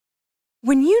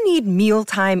When you need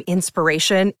mealtime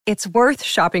inspiration, it's worth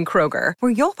shopping Kroger,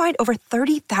 where you'll find over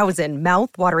 30,000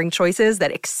 mouth-watering choices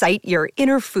that excite your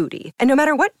inner foodie. And no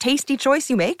matter what tasty choice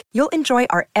you make, you'll enjoy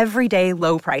our everyday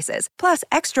low prices, plus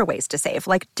extra ways to save,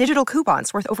 like digital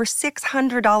coupons worth over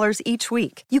 $600 each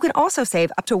week. You can also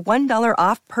save up to $1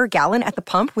 off per gallon at the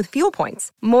pump with fuel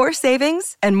points. More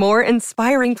savings and more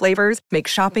inspiring flavors make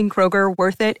shopping Kroger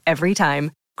worth it every time.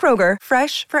 Kroger,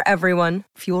 fresh for everyone.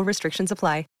 Fuel restrictions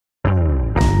apply.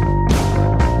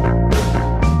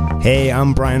 Hey,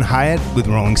 I'm Brian Hyatt with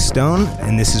Rolling Stone,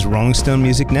 and this is Rolling Stone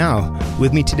Music Now.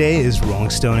 With me today is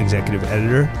Rolling Stone Executive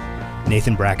Editor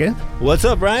Nathan Brackett. What's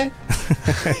up, Brian?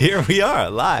 Here we are,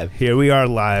 live. Here we are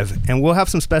live, and we'll have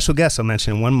some special guests I'll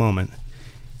mention in one moment.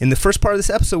 In the first part of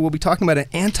this episode, we'll be talking about an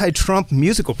anti-Trump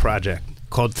musical project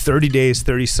called 30 Days,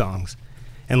 30 Songs,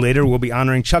 and later we'll be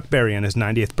honoring Chuck Berry on his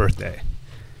 90th birthday.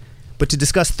 But to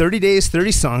discuss 30 Days,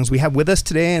 30 Songs, we have with us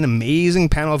today an amazing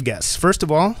panel of guests. First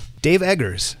of all, Dave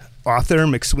Eggers, author,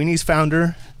 McSweeney's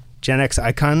founder, Gen X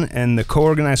icon, and the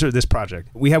co-organizer of this project.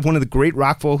 We have one of the great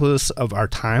rock vocalists of our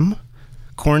time,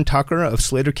 Corin Tucker of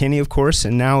Sleater-Kinney, of course,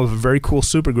 and now of a very cool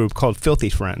supergroup called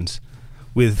Filthy Friends,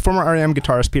 with former R.E.M.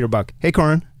 guitarist Peter Buck. Hey,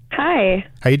 Corin. Hi.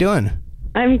 How you doing?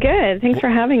 I'm good. Thanks for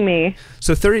having me.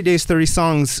 So 30 Days, 30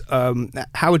 Songs,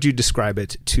 how would you describe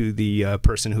it to the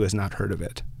person who has not heard of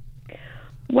it?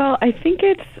 Well, I think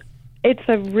it's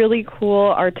a really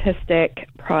cool artistic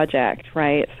project,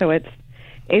 right? So it's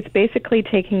basically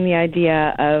taking the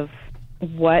idea of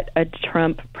what a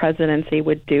Trump presidency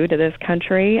would do to this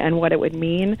country and what it would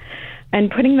mean, and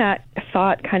putting that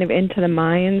thought kind of into the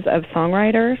minds of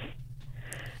songwriters.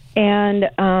 And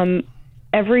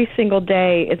every single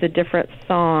day is a different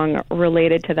song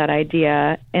related to that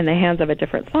idea in the hands of a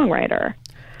different songwriter.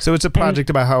 So it's a project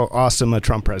about how awesome a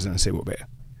Trump presidency will be.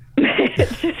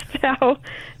 It's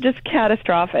just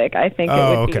catastrophic, I think it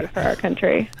would be for our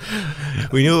country.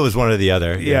 We knew it was one or the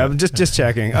other. Yeah, just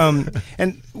checking. And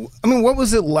I mean, what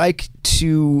was it like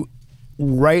to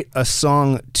write a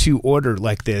song to order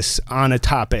like this on a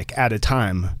topic at a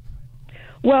time?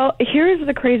 Well, here's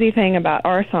the crazy thing about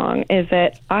our song is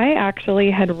that I actually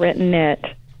had written it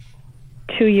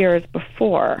 2 years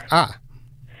before.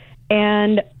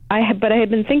 And I had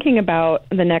been thinking about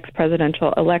the next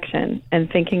presidential election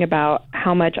and thinking about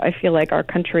how much I feel like our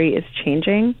country is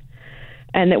changing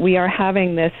and that we are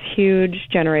having this huge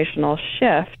generational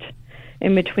shift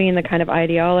in between the kind of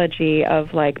ideology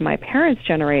of like my parents'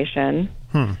 generation,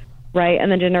 right,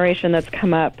 and the generation that's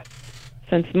come up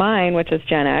since mine, which is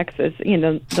Gen X, is, you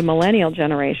know, the millennial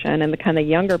generation and the kind of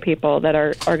younger people that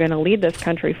are going to lead this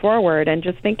country forward, and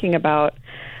just thinking about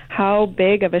how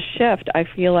big of a shift I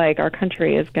feel like our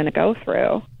country is going to go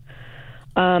through.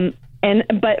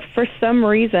 But for some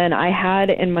reason, I had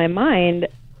in my mind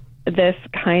this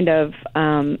kind of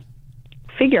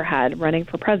figurehead running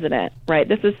for president, right?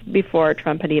 This is before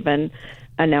Trump had even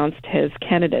announced his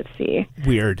candidacy.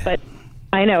 Weird. But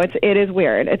I know, it is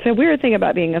weird. It's a weird thing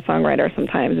about being a songwriter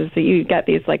sometimes is that you get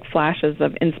these like flashes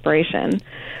of inspiration.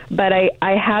 But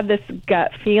I had this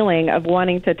gut feeling of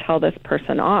wanting to tell this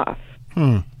person off.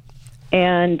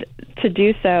 And to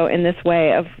do so in this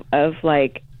way of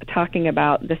like talking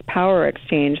about this power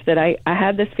exchange that I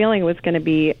had this feeling was going to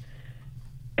be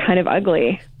kind of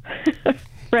ugly,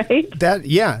 right?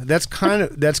 That's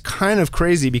kind of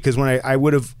crazy, because when I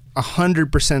would have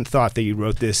 100% thought that you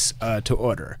wrote this to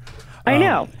order. I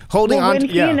know. When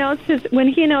he announced his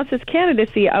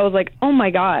candidacy, I was like, oh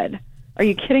my God, are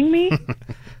you kidding me?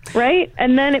 Right?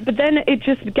 And then it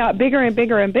just got bigger and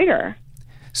bigger and bigger.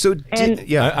 So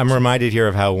I'm reminded here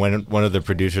of how when one of the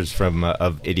producers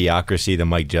of Idiocracy, the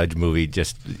Mike Judge movie,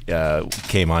 just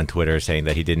came on Twitter saying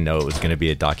that he didn't know it was going to be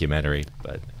a documentary.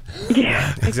 But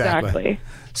yeah, exactly.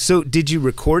 So did you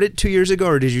record it 2 years ago,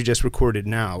 or did you just record it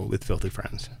now with Filthy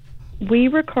Friends? We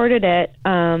recorded it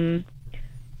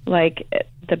like at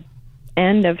the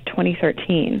end of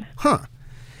 2013.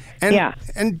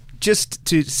 And just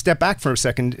to step back for a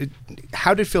second,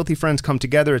 how did Filthy Friends come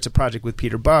together? It's a project with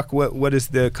Peter Buck. What is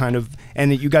the kind of...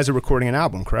 And you guys are recording an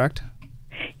album, correct?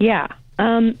 Yeah.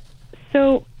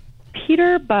 So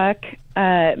Peter Buck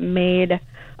made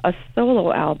a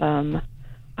solo album.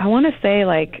 I want to say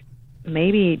like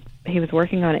maybe he was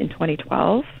working on it in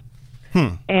 2012.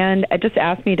 And it just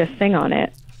asked me to sing on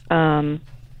it.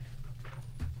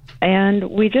 And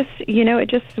we just, it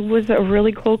just was a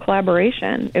really cool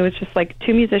collaboration. It was just like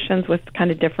two musicians with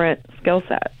kind of different skill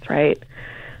sets, right?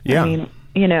 Yeah. I mean,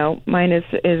 mine is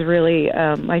really,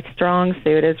 my strong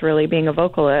suit is really being a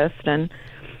vocalist. And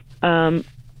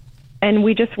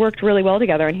we just worked really well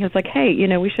together. And he was like, hey,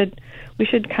 we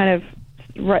should kind of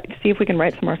see if we can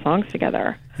write some more songs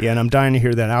together. Yeah, and I'm dying to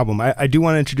hear that album. I do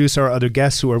want to introduce our other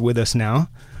guests who are with us now.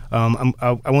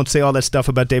 I won't say all that stuff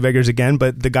about Dave Eggers again,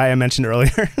 but the guy I mentioned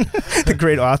earlier, the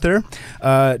great author.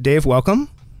 Dave, welcome.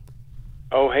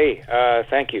 Oh, hey,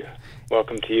 thank you.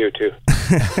 Welcome to you, too.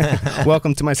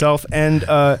 Welcome to myself. And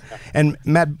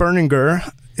Matt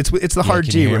Berninger. It's the hard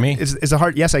Can G. you hear me? It's a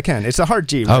hard. Yes, I can. It's a hard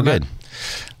G. Oh, good.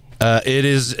 It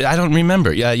is. I don't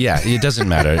remember. Yeah. It doesn't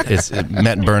matter. It's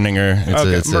Matt Berninger.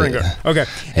 Berninger. Okay.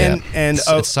 And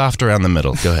it's soft around the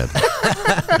middle. Go ahead.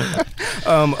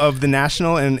 Of the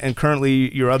National and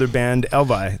currently your other band,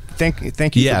 Elvi. Thank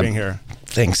you for being here.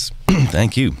 Thanks.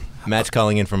 Thank you. Matt's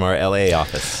calling in from our LA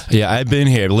office. Yeah, I've been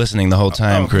here listening the whole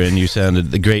time, Corinne. You sounded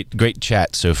the great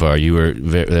chat so far.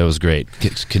 That was great.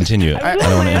 Continue. I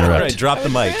don't want to interrupt. Right, drop the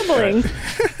mic.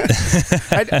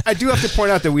 I do have to point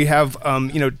out that we have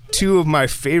two of my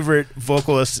favorite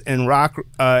vocalists in rock,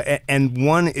 and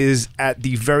one is at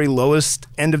the very lowest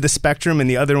end of the spectrum, and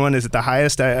the other one is at the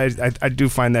highest. I do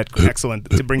find that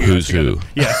excellent to bring you guys together. Who's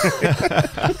who? Yeah.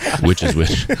 Which is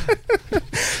which?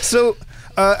 So.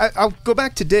 I'll go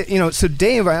back to Dave. So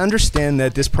Dave, I understand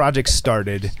that this project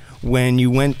started when you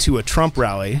went to a Trump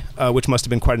rally, which must have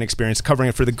been quite an experience covering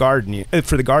it for the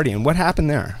Guardian. What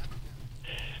happened there?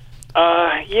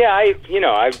 I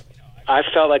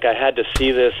felt like I had to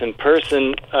see this in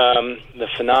person, the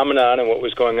phenomenon and what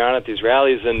was going on at these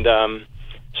rallies, and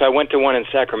so I went to one in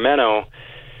Sacramento,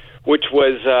 which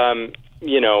was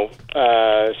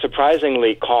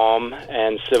surprisingly calm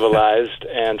and civilized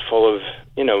and full of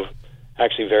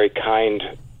actually very kind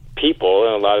people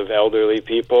and a lot of elderly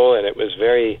people, and it was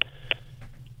very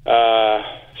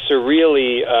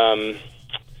surreally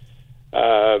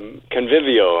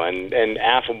convivial and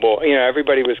affable.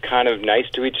 Everybody was kind of nice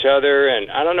to each other, and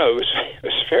I don't know, it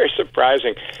was very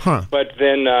surprising. Huh. But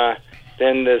then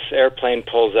this airplane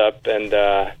pulls up, and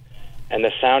the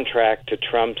soundtrack to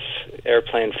Trump's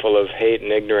Airplane Full of Hate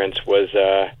and Ignorance was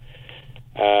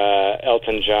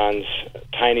Elton John's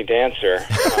Tiny Dancer on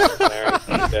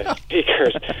the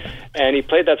speakers, and he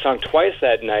played that song twice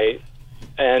that night,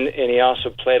 and he also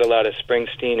played a lot of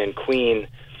Springsteen and Queen,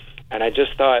 and I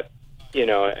just thought, and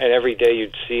every day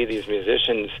you'd see these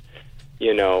musicians,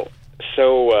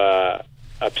 so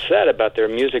upset about their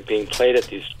music being played at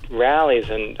these rallies,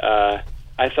 and I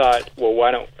thought, well,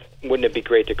 wouldn't it be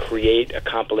great to create a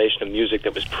compilation of music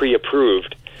that was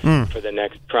pre-approved for the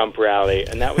next Trump rally?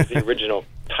 And that was the original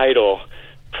title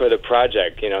for the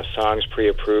project, songs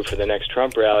pre-approved for the next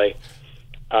Trump rally.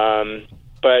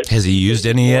 But has he used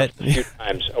any yet? A few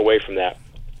times away from that.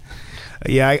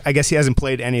 Yeah, I guess he hasn't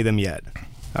played any of them yet.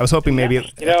 I was hoping maybe...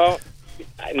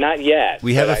 Not yet.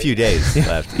 We have a few days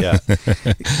left, yeah.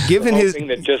 Given hoping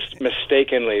that just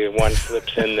mistakenly one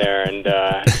slips in there, and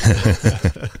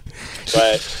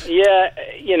but yeah,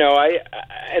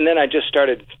 and then I just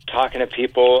started talking to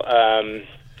people. I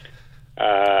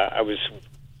was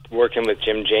working with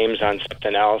Jim James on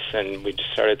something else, and we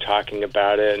just started talking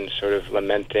about it and sort of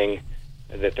lamenting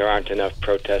that there aren't enough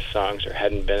protest songs or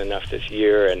hadn't been enough this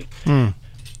year, and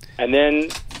then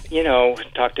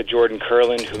talked to Jordan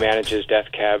Curlin, who manages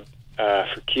Death Cab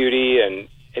for Cutie, and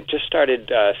it just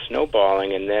started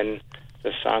snowballing, and then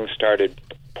the songs started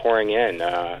pouring in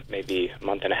maybe a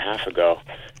month and a half ago.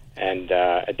 And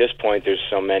at this point, there's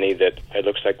so many that it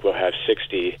looks like we'll have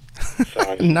 60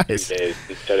 songs nice. in 2 days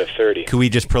instead of 30. Could we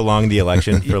just prolong the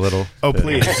election for a little? Oh,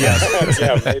 please, yes.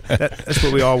 Yeah, maybe. That's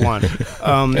what we all want.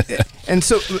 And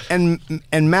so, and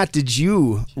Matt, did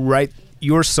you write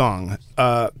your song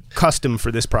custom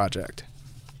for this project?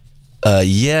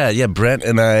 Yeah. Brent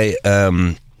and I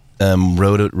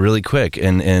wrote it really quick,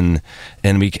 and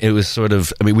it was sort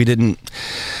of. I mean, we didn't.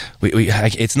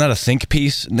 It's not a think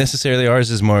piece necessarily. Ours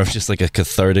is more of just like a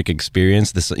cathartic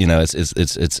experience. This,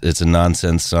 it's a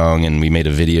nonsense song, and we made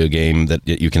a video game that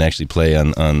you can actually play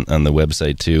on the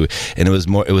website too. And it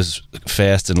was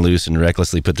fast and loose and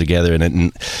recklessly put together,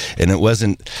 and it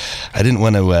wasn't. I didn't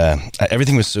want to.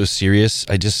 Everything was so serious.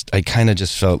 I kind of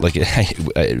just felt like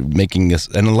making this,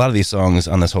 and a lot of these songs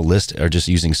on this whole list are just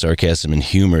using sarcasm and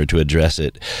humor to address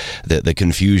it, the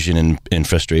confusion and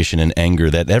frustration and anger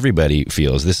that everybody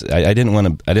feels. This. I didn't want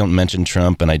to. I don't mention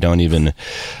Trump, and I don't even.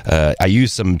 I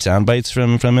use some sound bites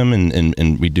from him,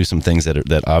 and we do some things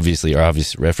that obviously are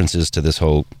obvious references to this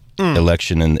whole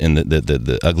election and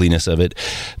the ugliness of it.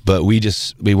 But we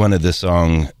wanted this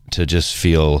song to just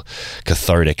feel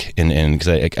cathartic, and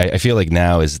because I feel like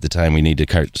now is the time we need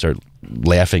to start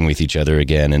laughing with each other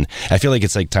again. And I feel like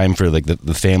it's like time for like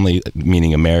the family,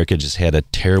 meaning America, just had a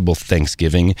terrible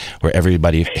Thanksgiving where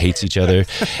everybody hates each other,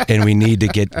 and we need to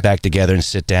get back together and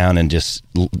sit down and just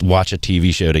watch a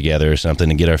TV show together or something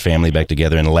and get our family back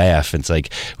together and laugh. It's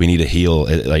like we need to heal.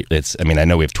 I mean, I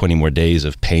know we have 20 more days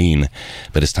of pain,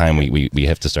 but it's time we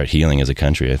have to start healing as a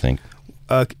country, I think.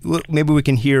 Maybe we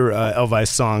can hear Elvi's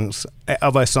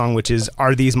song, which is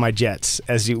 "Are These My Jets?"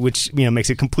 which makes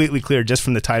it completely clear just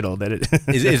from the title that it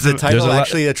is the title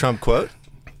actually a Trump quote.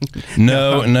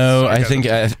 No. I think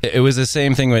it was the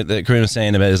same thing that Corinne was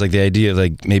saying about, is like the idea of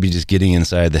like maybe just getting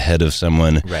inside the head of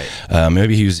someone. Right.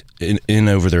 Maybe he was in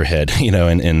over their head,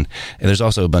 and there's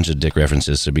also a bunch of dick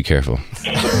references, so be careful.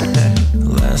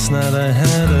 Last night I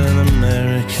had an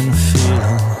American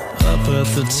feeling. Up at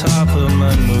the top of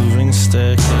my moving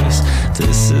staircase.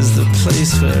 This is the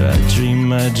place where I dream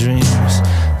my dreams.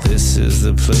 This is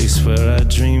the place where I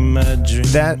dream my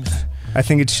dreams. That, I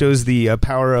think it shows the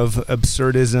power of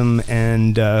absurdism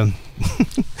and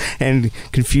and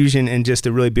confusion, and just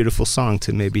a really beautiful song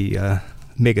to maybe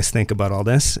make us think about all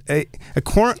this. A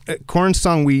Korn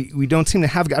song we don't seem to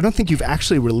have. I don't think you've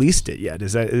actually released it yet.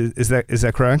 Is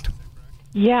that correct?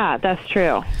 Yeah, that's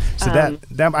true. So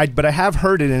but I have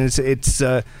heard it, and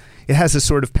it has a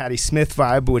sort of Patti Smith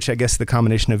vibe, which I guess the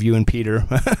combination of you and Peter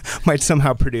might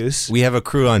somehow produce. We have a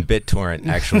crew on BitTorrent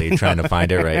actually trying to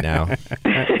find it right now.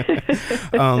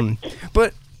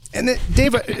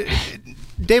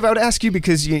 Dave, I would ask you,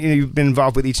 because you've been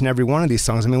involved with each and every one of these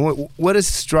songs. I mean, what has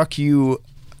struck you?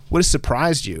 What has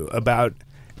surprised you about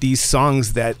these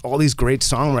songs that all these great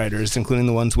songwriters, including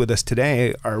the ones with us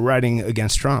today, are writing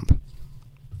against Trump?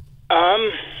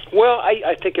 Well,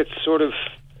 I think it's sort of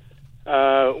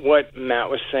what Matt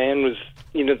was saying was,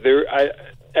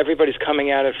 everybody's coming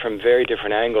at it from very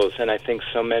different angles, and I think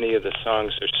so many of the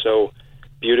songs are so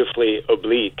beautifully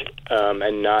oblique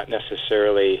and not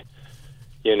necessarily,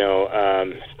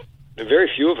 very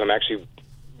few of them actually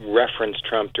reference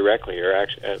Trump directly, or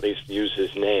actually at least use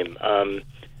his name.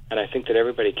 And I think that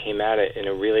everybody came at it in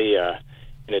a really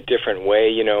in a different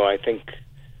way. I think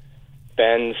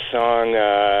Ben's song,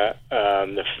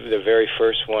 the very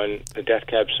first one, the Death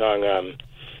Cab song,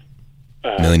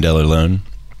 $1 Million Loan.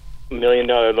 $1 Million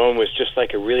Loan was just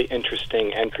like a really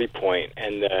interesting entry point,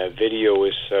 and the video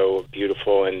was so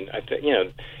beautiful. And I think,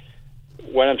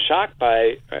 what I'm shocked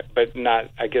by, but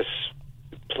not, I guess,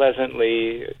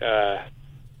 pleasantly, I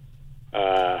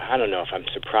don't know if I'm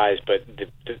surprised, but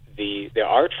the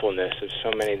artfulness of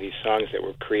so many of these songs that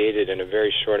were created in a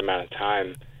very short amount of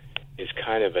time is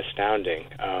kind of astounding.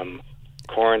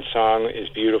 Korn's song is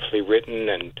beautifully written,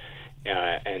 and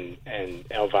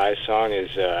Elvi's song is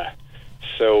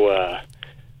so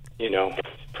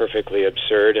perfectly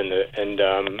absurd and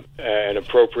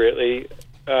appropriately.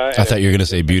 I thought you were going to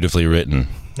say beautifully written.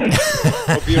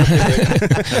 Beautifully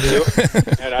written.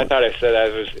 And I thought I said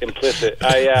that was implicit.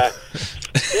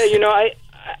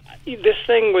 This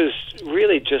thing was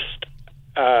really just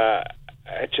a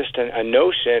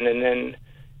notion, and then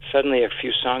suddenly a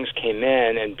few songs came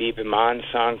in, and Bibi Man's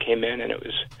song came in, and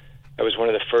that was one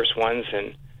of the first ones,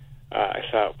 and I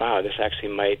thought, wow, this actually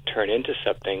might turn into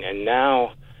something. And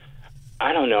now,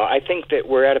 I don't know, I think that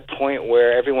we're at a point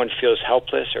where everyone feels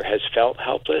helpless or has felt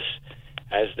helpless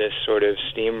as this sort of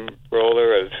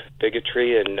steamroller of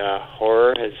bigotry and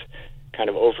horror has kind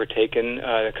of overtaken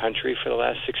the country for the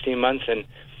last 16 months. And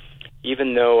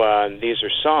even though these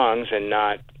are songs and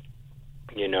not,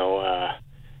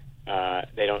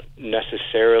 they don't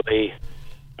necessarily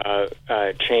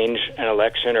change an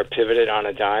election or pivot it on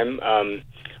a dime.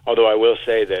 Although I will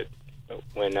say that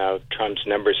when Trump's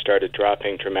numbers started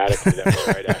dropping dramatically, that was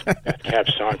right after that Cap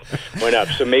song went up.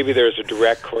 So maybe there's a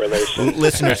direct correlation.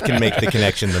 Listeners can make the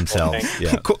connection themselves.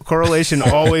 Yeah. Correlation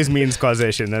always means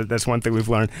causation. That's one thing we've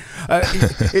learned.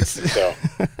 So,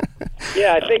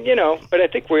 yeah, I think, but I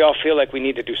think we all feel like we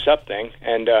need to do something.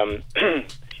 And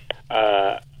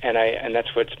and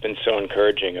that's what's been so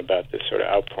encouraging about this sort of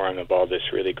outpouring of all this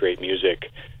really great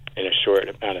music in a short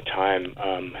amount of time.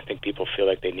 I think people feel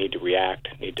like they need to react,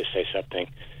 need to say something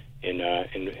in a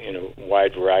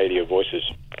wide variety of voices.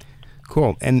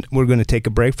 Cool. And we're going to take a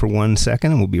break for 1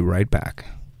 second, and we'll be right back.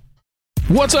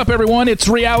 What's up, everyone? It's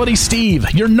Reality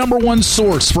Steve, your number one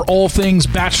source for all things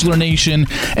Bachelor Nation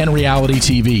and reality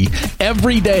TV.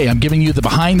 Every day, I'm giving you the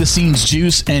behind-the-scenes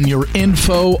juice and your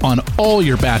info on all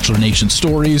your Bachelor Nation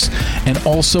stories, and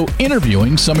also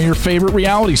interviewing some of your favorite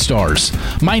reality stars.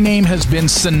 My name has been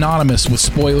synonymous with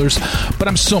spoilers, but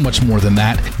I'm so much more than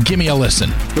that. Give me a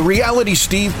listen. The Reality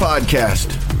Steve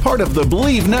Podcast, part of the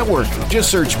Believe Network. Just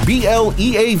search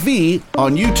BLEAV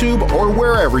on YouTube or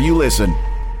wherever you listen.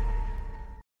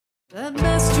 That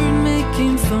bastard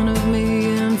making fun of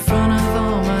me in front of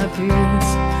all my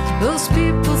peers. Those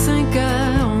people think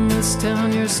I own this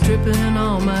town. You're stripping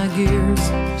all my gears.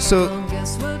 So,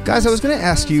 guys, I was going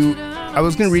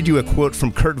to read you a quote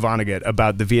from Kurt Vonnegut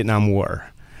about the Vietnam War.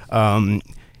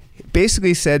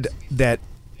 Basically said that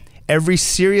every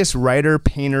serious writer,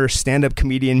 painter, stand-up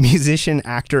comedian, musician,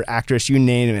 actor, actress, you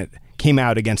name it, came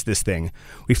out against this thing.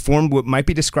 We formed what might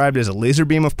be described as a laser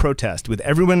beam of protest, with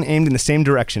everyone aimed in the same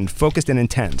direction, focused and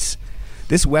intense.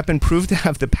 This weapon proved to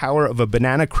have the power of a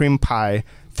banana cream pie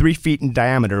 3 feet in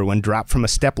diameter when dropped from a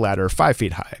stepladder 5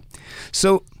 feet high.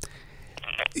 So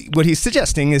what he's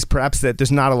suggesting is perhaps that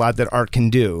there's not a lot that art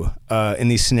can do in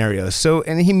these scenarios. So,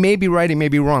 and he may be right, he may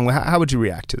be wrong. How would you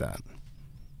react to that?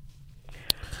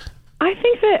 I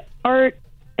think that art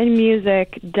and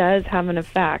music does have an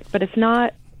effect, but it's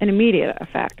not an immediate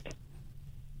effect,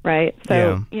 right?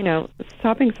 So,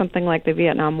 stopping something like the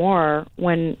Vietnam War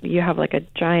when you have like a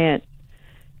giant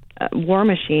war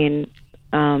machine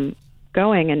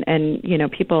going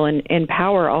and people in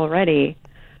power already,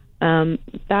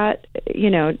 that,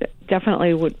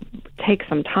 definitely would take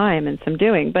some time and some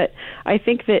doing. But I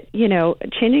think that,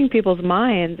 changing people's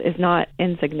minds is not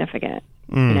insignificant,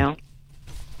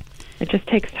 It just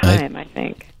takes time, I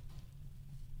think.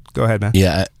 Go ahead, man.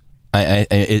 Yeah,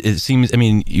 it seems. I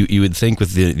mean, you would think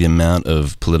with the amount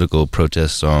of political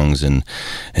protest songs and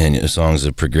songs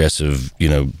of progressive,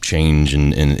 change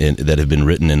and that have been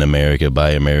written in America by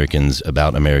Americans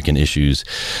about American issues,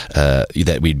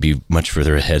 that we'd be much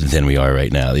further ahead than we are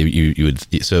right now. You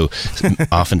would. So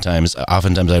oftentimes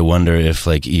I wonder if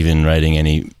like even writing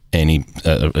any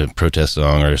a protest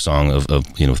song or a song of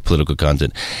political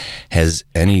content does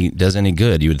any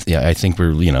good. I think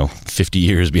we're 50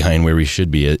 years behind where we should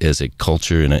be as a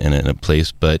culture in a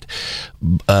place, but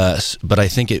I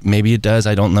think maybe it does.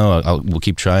 I don't know. We'll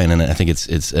keep trying, and I think it's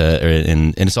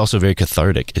it's also very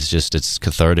cathartic. It's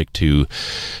cathartic to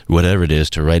whatever it is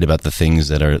to write about the things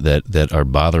that are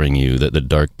bothering you, the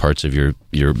dark parts of your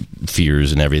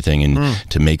fears and everything, and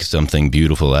to make something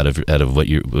beautiful out of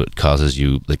what causes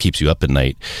you, that keeps you up at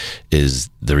night, is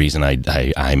the reason I'm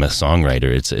a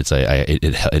songwriter.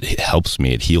 It helps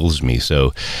me, it heals me.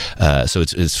 So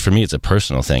it's for me, it's a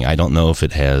personal thing. I don't know if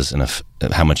it has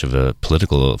how much of a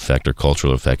political effect or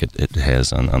cultural effect it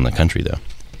has on the country, though.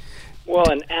 Well,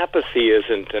 and apathy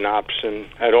isn't an option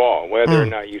at all. Whether or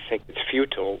not you think it's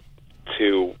futile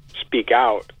to speak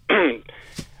out,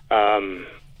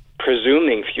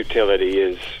 presuming futility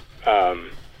is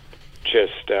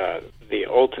just the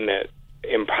ultimate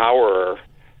empowerer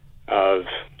of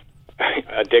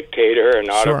a dictator, an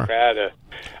autocrat,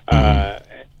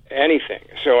 anything.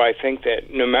 So I think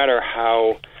that no matter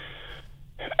how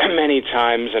many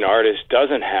times an artist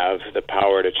doesn't have the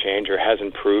power to change or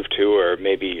hasn't proved to, or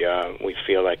maybe we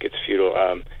feel like it's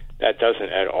futile, that doesn't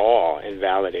at all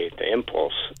invalidate the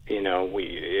impulse.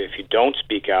 If you don't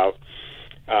speak out,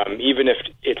 even if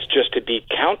it's just to be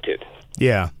counted,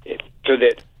 so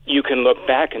that you can look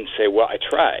back and say, well, I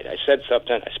tried. I said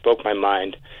something. I spoke my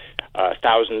mind.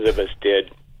 Thousands of us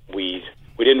did. We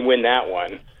didn't win that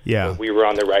one. Yeah. But we were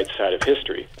on the right side of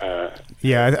history.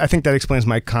 I think that explains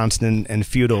my constant and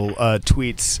futile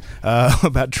tweets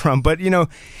about Trump. But,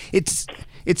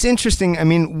 it's interesting. I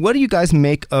mean, what do you guys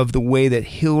make of the way that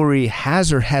Hillary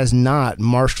has or has not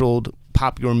marshaled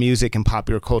popular music and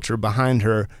popular culture behind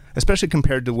her, especially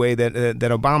compared to the way that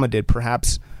Obama did,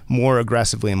 perhaps more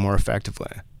aggressively and more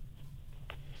effectively?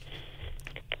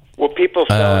 Well, people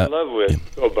fell in love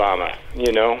with Obama,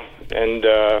 and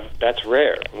that's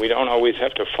rare. We don't always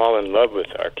have to fall in love with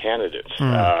our candidates.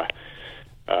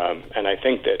 And I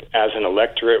think that as an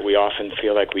electorate, we often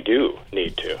feel like we do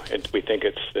need to. We think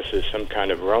this is some kind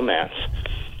of romance.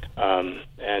 And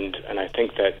I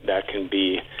think that can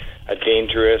be a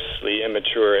dangerously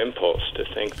immature impulse to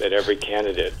think that every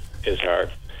candidate is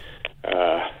our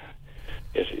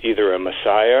is either a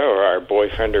messiah or our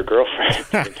boyfriend or girlfriend.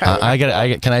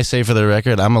 Can I say for the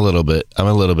record, I'm a little bit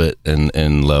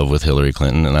in love with Hillary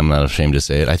Clinton, and I'm not ashamed to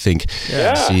say it. I think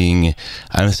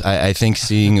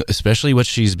seeing, especially what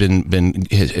she's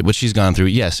what she's gone through.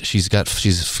 Yes, she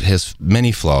has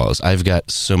many flaws. I've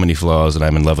got so many flaws, and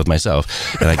I'm in love with myself,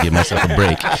 and I give myself a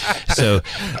break. So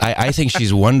I think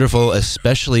she's wonderful,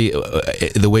 especially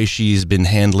the way she's been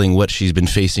handling what she's been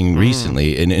facing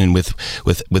recently, and with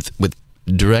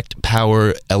direct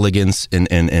power, elegance, and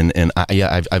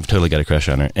I've totally got a crush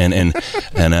on her,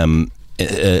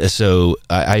 so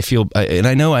I feel, and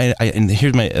I know, and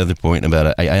here's my other point about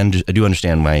it. I do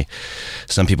understand why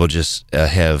some people just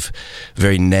have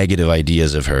very negative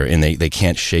ideas of her, and they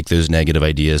can't shake those negative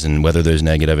ideas, and whether those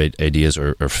negative ideas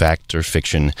are fact or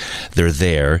fiction, they're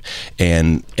there,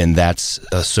 and that's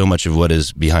so much of what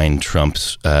is behind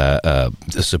Trump's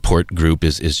support group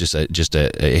is just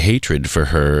a hatred for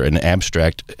her, an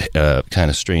abstract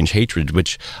kind of strange hatred,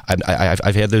 which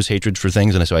I've had those hatreds for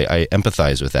things, and so I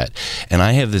empathize with that. And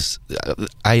I have this,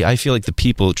 I feel like the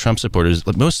people, Trump supporters,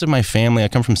 most of my family, I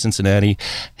come from Cincinnati,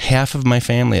 half of my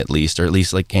family at least, or at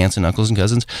least like aunts and uncles and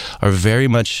cousins, are very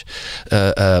much,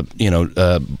 I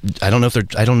don't know if they're,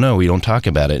 I don't know, we don't talk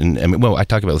about it. And I mean, well, I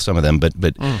talk about it with some of them, but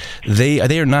they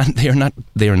are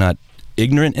not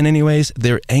ignorant in any ways.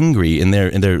 They're angry and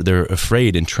they're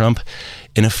afraid. And Trump,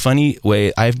 in a funny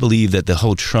way, I believe that the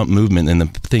whole Trump movement and the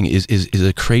thing is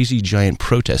a crazy giant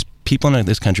protest. People in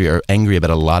this country are angry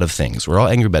about a lot of things. We're all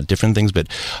angry about different things, but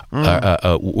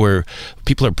where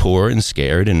people are poor and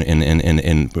scared in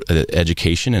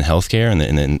education and healthcare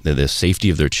and the safety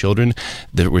of their children,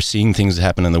 that we're seeing things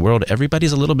happen in the world.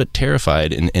 Everybody's a little bit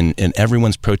terrified, and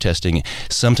everyone's protesting,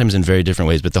 sometimes in very different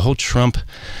ways. But the whole Trump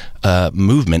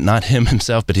movement, not him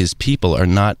himself, but his people are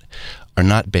not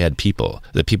bad people.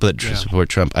 The people that support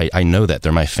Trump, I know that.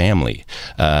 They're my family,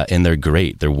 and they're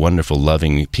great. They're wonderful,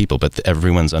 loving people, but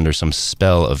everyone's under some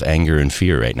spell of anger and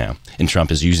fear right now, and Trump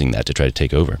is using that to try to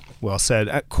take over. Well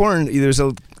said. Corn, there's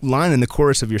a line in the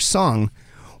chorus of your song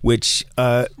which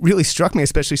really struck me,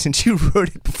 especially since you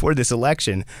wrote it before this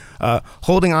election.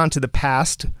 Holding on to the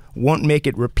past won't make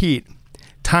it repeat.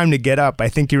 Time to get up. I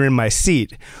think you're in my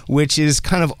seat, which is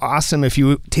kind of awesome if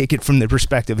you take it from the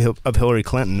perspective of Hillary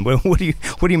Clinton. What do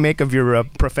you make of your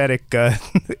prophetic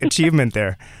achievement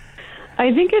there?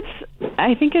 I think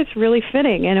it's really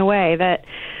fitting in a way that,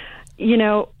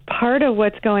 part of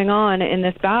what's going on in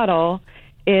this battle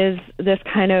is this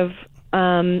kind of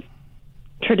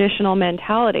traditional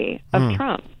mentality of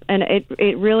Trump, and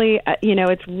it really,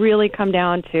 it's really come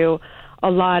down to a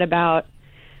lot about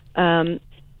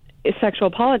sexual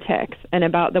politics and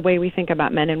about the way we think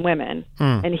about men and women.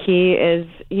 And he is,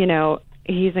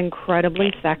 he's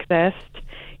incredibly sexist.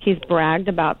 He's bragged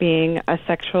about being a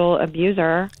sexual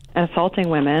abuser, assaulting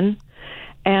women.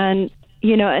 And,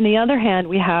 on the other hand,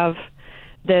 we have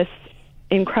this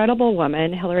incredible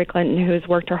woman, Hillary Clinton, who's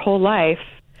worked her whole life,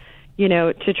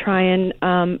 to try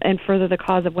and further the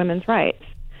cause of women's rights.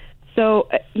 So,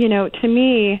 to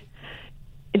me,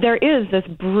 there is this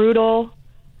brutal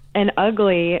and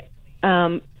ugly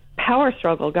power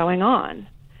struggle going on.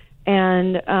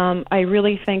 And I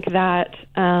really think that,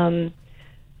 in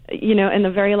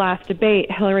the very last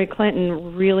debate, Hillary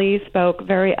Clinton really spoke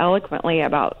very eloquently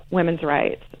about women's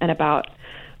rights and about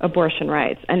abortion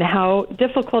rights and how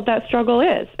difficult that struggle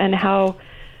is, and how,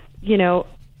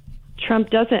 Trump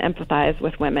doesn't empathize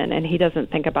with women and he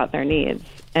doesn't think about their needs.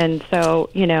 And so,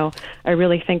 I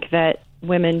really think that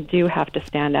women do have to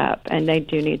stand up and they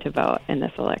do need to vote in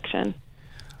this election.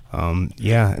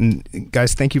 And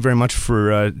guys, thank you very much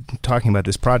for talking about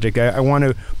this project. I want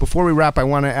to, before we wrap, I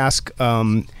want to ask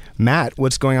Matt,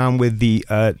 what's going on with the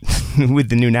with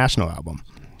the new National album?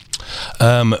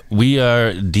 We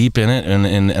are deep in it,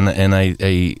 and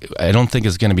I don't think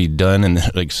it's going to be done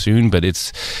in soon, but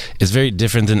it's very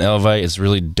different than Elvi. It's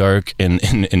really dark and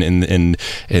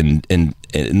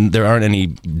there aren't any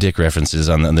dick references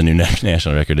on the new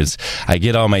national record. I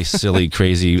get all my silly,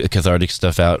 crazy, cathartic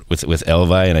stuff out with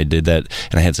Elvi, and I did that,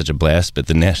 and I had such a blast. But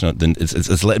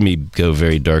it's letting me go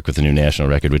very dark with the new national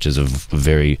record, which is a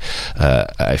very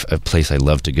a place I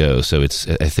love to go. So I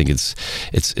think it's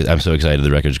I'm so excited.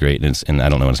 The record's great, and I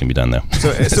don't know when it's gonna be done though.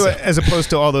 So as opposed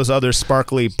to all those other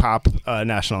sparkly pop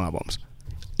national albums.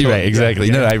 Right, exactly.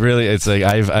 Yeah. No, I really, it's like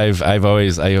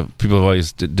people have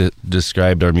always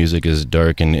described our music as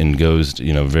dark and goes,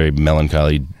 very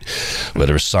melancholy,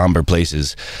 whatever somber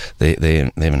places,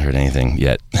 they haven't heard anything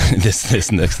yet.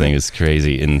 This next thing is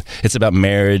crazy, and it's about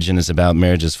marriage, and it's about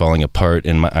marriages falling apart.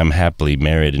 And I'm happily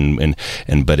married, and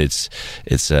but it's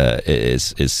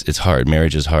hard.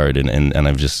 Marriage is hard, and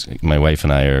I've just, my wife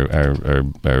and I are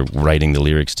writing the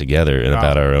lyrics together and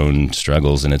about our own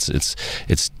struggles, and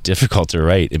it's difficult to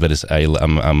write, but it's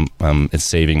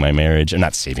saving my marriage, or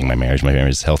not saving my marriage. My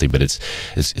marriage is healthy, but it's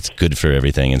good for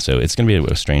everything, and so it's going to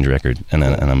be a strange record, and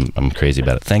I'm crazy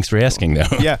about it. Thanks for asking, though.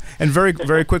 Yeah, and very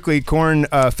very quickly, Korn,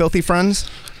 Filthy Friends.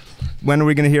 When are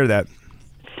we going to hear that?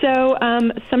 So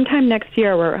sometime next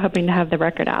year, we're hoping to have the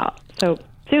record out. So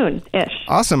soon-ish.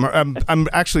 Awesome. I'm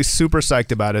actually super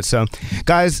psyched about it. So,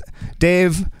 guys,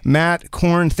 Dave, Matt,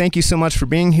 Korn, thank you so much for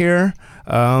being here.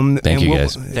 Thank you,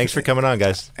 guys. Thanks for coming on,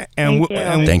 guys. And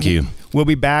thank you. We'll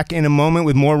be back in a moment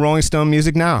with more Rolling Stone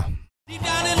music now. Deep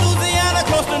down in Louisiana,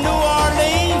 close to New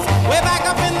Orleans, way back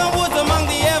up in the woods among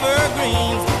the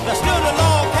evergreens, there stood a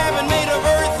log cabin made of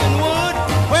earth and wood,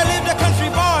 where lived a country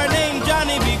boy named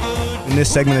Johnny B. Good. In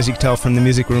this segment, as you can tell from the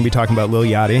music, we're going to be talking about Lil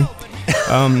Yachty.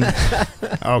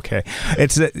 Okay.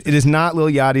 It is not Lil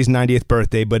Yachty's 90th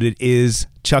birthday, but it is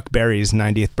Chuck Berry's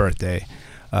 90th birthday.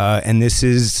 And this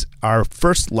is our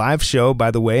first live show,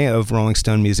 by the way, of Rolling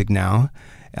Stone Music Now.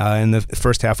 In the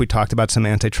first half, we talked about some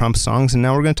anti-Trump songs, and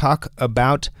now we're going to talk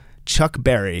about Chuck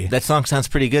Berry. That song sounds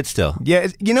pretty good still. Yeah,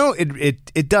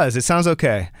 it does. It sounds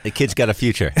okay. The kid's got a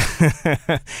future.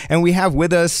 And we have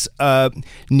with us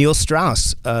Neil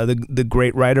Strauss, the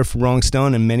great writer for Rolling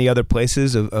Stone and many other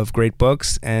places of great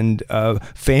books and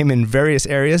fame in various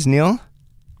areas. Neil?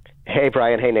 Hey,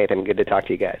 Brian. Hey, Nathan. Good to talk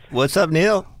to you guys. What's up,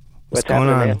 Neil? What's going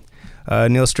on?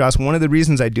 Man? Neil Strauss, one of the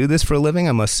reasons I do this for a living,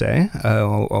 I must say,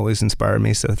 always inspired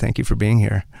me, so thank you for being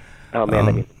here. Oh,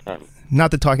 man.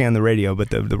 Not the talking on the radio, but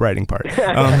the writing part.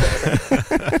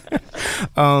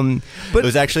 But it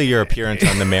was actually your appearance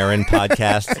on the Marin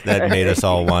podcast that made us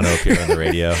all want to appear on the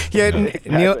radio. Yeah,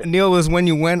 Neil was when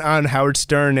you went on Howard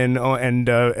Stern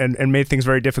and made things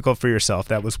very difficult for yourself.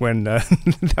 That was when that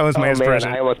was my inspiration.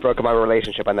 Man, I almost broke up my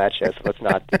relationship on that show, so let's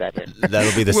not do that here.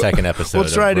 That'll be the second episode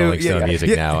of Rolling Stone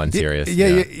Music Now on Sirius.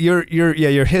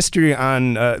 Your history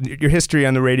on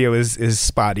the radio is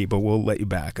spotty, but we'll let you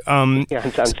back. I'm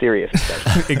serious.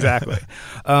 Exactly.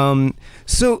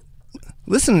 So,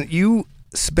 listen, you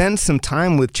spend some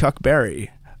time with Chuck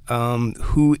Berry,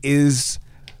 who is,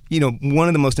 one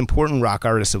of the most important rock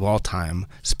artists of all time,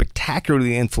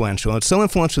 spectacularly influential. It's so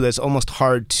influential that it's almost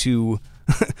hard to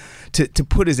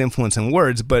put his influence in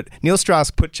words. But Neil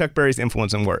Strauss put Chuck Berry's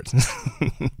influence in words.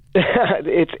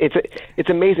 It's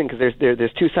amazing because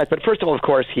there's two sides. But first of all, of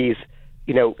course, he's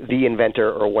the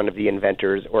inventor or one of the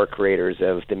inventors or creators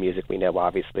of the music we know,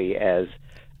 obviously, as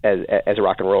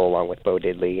rock and roll, along with Bo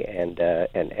Diddley and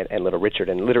Little Richard,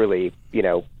 and literally,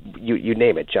 you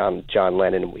name it, John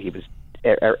Lennon. He was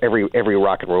every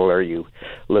rock and roller you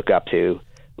looks up to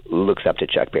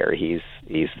Chuck Berry.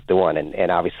 He's the one,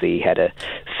 and obviously he had to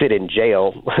sit in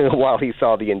jail while he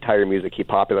saw the entire music he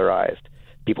popularized.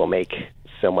 People make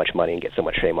so much money and get so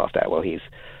much fame off that while he's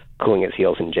cooling his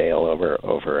heels in jail over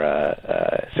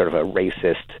sort of a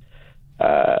racist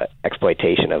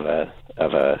exploitation of a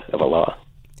law.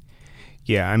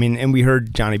 Yeah, I mean, and we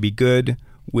heard Johnny B. Good,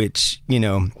 which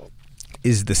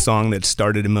is the song that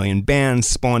started a million bands,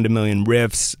 spawned a million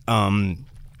riffs,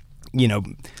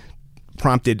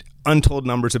 prompted untold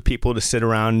numbers of people to sit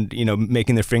around,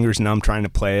 making their fingers numb trying to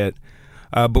play it.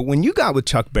 But when you got with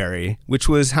Chuck Berry, which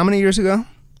was how many years ago?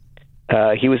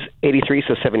 He was 83,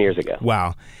 so 7 years ago.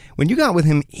 Wow. When you got with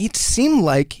him, it seemed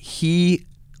like he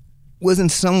was in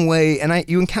some way, and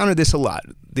you encounter this a lot,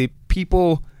 the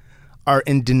people are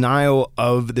in denial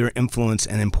of their influence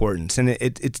and importance. And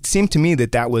it seemed to me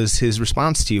that was his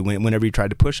response to you whenever you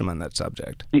tried to push him on that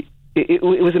subject. It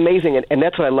was amazing, and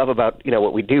that's what I love about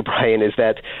what we do, Brian, is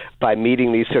that by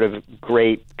meeting these sort of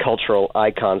great cultural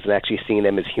icons and actually seeing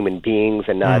them as human beings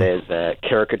and not as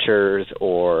caricatures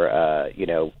or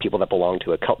people that belong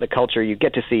to the culture, you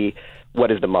get to see what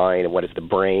is the mind and what is the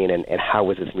brain and how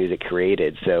was this music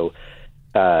created. So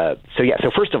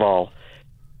first of all,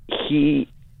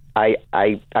 I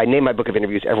named my book of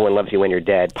interviews "Everyone Loves You When You're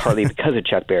Dead" partly because of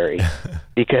Chuck Berry,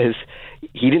 because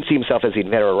he didn't see himself as the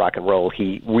inventor of rock and roll.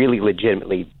 He really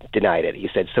legitimately denied it. He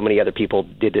said so many other people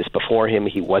did this before him.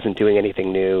 He wasn't doing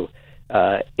anything new.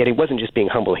 And he wasn't just being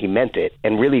humble. He meant it.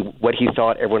 And really what he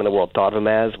thought everyone in the world thought of him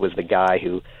as was the guy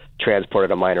who transported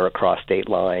a minor across state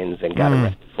lines and got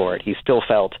arrested for it. He still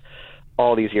felt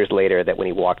all these years later that when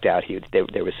he walked out,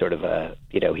 there was sort of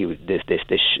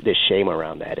this shame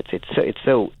around that. It's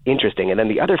so interesting. And then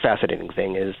the other fascinating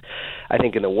thing is, I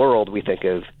think in the world we think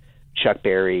of Chuck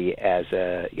Berry as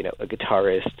a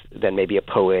guitarist, then maybe a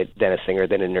poet, then a singer,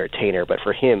 then an entertainer. But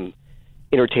for him,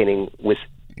 entertaining was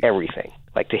everything.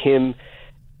 Like, to him,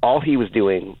 all he was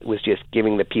doing was just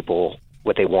giving the people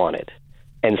what they wanted.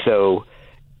 And so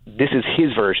this is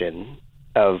his version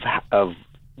of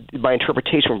my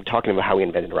interpretation from talking about how he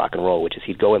invented rock and roll, which is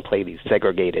he'd go and play these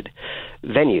segregated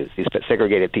venues, these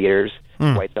segregated theaters,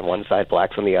 whites on one side,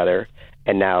 blacks on the other,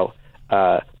 and now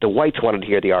the whites wanted to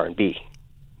hear the R&B.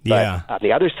 But on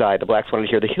the other side, the blacks wanted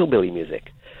to hear the hillbilly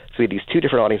music. So we had these two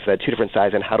different audiences that had two different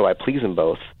sides, and how do I please them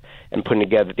both? And putting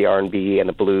together the R&B and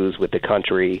the blues with the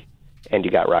country, and you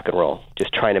got rock and roll.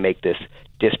 Just trying to make this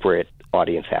disparate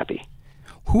audience happy.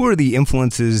 Who are the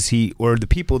influences or the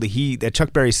people that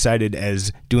Chuck Berry cited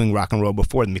as doing rock and roll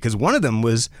before them? Because one of them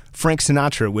was Frank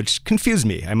Sinatra, which confused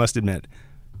me, I must admit.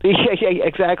 Yeah,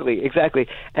 exactly.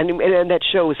 And that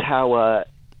shows how,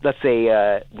 let's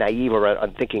say, naive or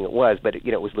unthinking it was, but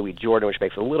it was Louis Jordan, which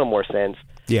makes a little more sense.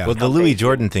 Yeah. Well, the Louis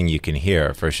Jordan thing you can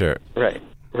hear, for sure. Right.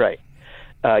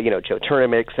 Joe Turner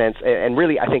makes sense. And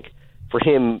really, I think for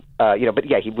him, but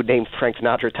yeah, he would name Frank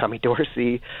Sinatra, Tommy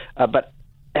Dorsey, but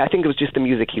I think it was just the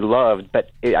music he loved. But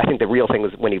I think the real thing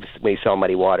was when he saw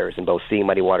Muddy Waters, and both seeing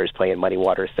Muddy Waters play and Muddy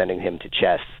Waters sending him to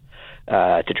Chess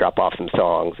to drop off some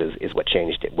songs is what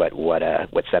changed it,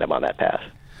 what set him on that path.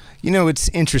 It's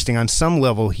interesting. On some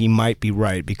level, he might be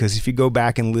right, because if you go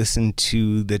back and listen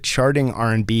to the charting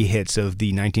R&B hits of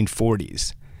the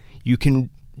 1940s, you can,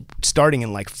 starting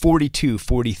in like 42,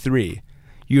 43,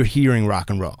 you're hearing rock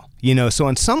and roll. So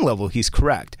on some level, he's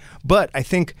correct. But I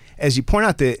think, as you point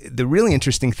out, the really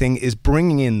interesting thing is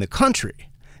bringing in the country.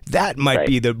 That might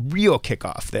be the real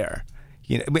kickoff there.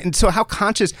 And so how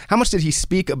much did he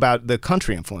speak about the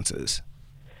country influences?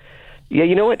 Yeah,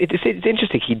 you know what? It's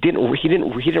interesting. He didn't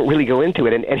really go into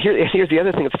it. And here's the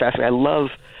other thing that's fascinating.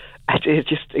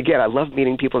 I love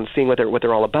meeting people and seeing what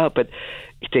they're all about. But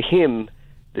to him,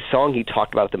 the song he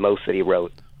talked about the most that he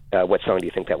wrote, what song do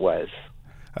you think that was?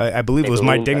 I believe it was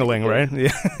My Ding-a-Ling, right? Yeah.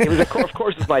 It was, of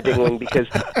course, it's My Ding-a-Ling, because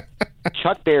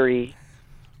Chuck Berry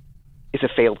is a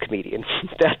failed comedian.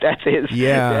 That's his.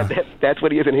 Yeah. That's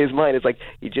what he is in his mind. It's like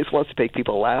he just wants to make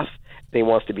people laugh. And he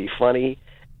wants to be funny,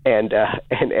 and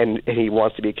he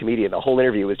wants to be a comedian. The whole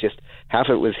interview was just half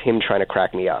of it was him trying to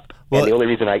crack me up. Well, and the only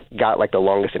reason I got like the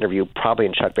longest interview probably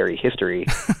in Chuck Berry history,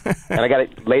 and I got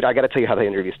to tell you how the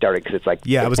interview started, because it's like,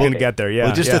 I was going to get there. Yeah.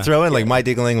 Well, just to throw in, like, My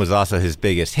Ding-a-Ling was also his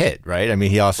biggest hit, right? I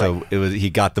mean, he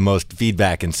got the most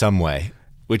feedback in some way,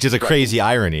 which is a crazy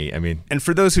irony. I mean, and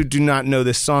for those who do not know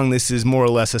this song, this is more or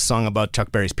less a song about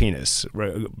Chuck Berry's penis,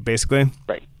 basically.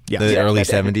 Right. Yeah. The early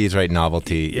 70s, right?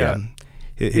 Novelty. Yeah.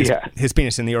 His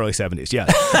penis in the early 70s, yeah.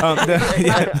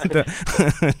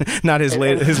 Not his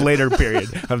later period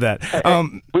of that.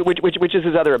 Which is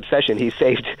his other obsession. This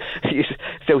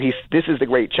is the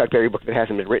great Chuck Berry book that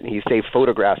hasn't been written. He saved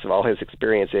photographs of all his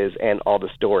experiences and all the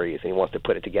stories, and he wants to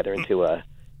put it together into a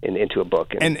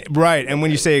book. And when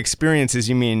you say experiences,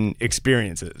 you mean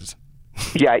experiences.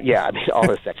 Yeah. I mean, all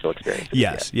his sexual experiences.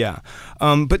 Yes, yeah.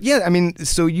 But yeah, I mean,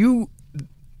 so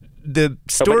the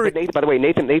story. But by the way,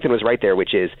 Nathan was right there,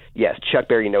 which is, yes, Chuck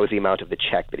Berry knows the amount of the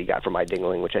check that he got for My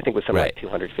Ding-a-Ling, which I think was something like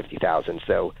 $250,000.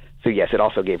 So yes, it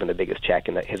also gave him the biggest check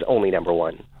and his only number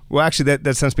one. Well, actually,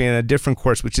 that sends me in a different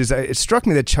course, which is, it struck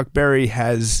me that Chuck Berry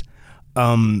has,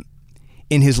 in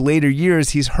his later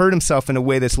years, he's hurt himself in a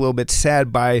way that's a little bit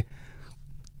sad by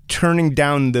turning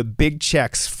down the big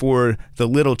checks for the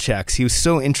little checks. He was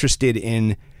so interested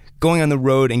in going on the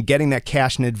road and getting that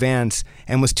cash in advance,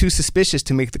 and was too suspicious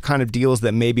to make the kind of deals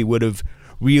that maybe would have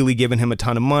really given him a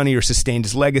ton of money or sustained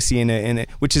his legacy in it,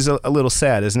 which is a little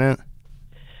sad, isn't it?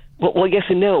 Well, yes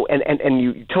and no, and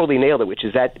you totally nailed it, which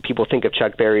is that people think of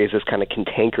Chuck Berry as this kind of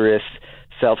cantankerous,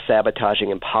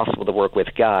 self-sabotaging, impossible to work with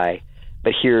guy.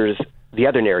 But here's the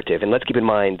other narrative, and let's keep in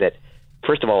mind that,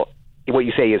 first of all, what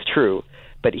you say is true.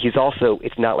 But he's also,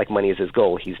 it's not like money is his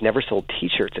goal. He's never sold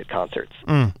T-shirts at concerts.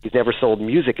 He's never sold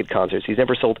music at concerts. He's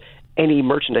never sold any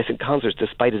merchandise at concerts,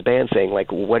 despite his band saying,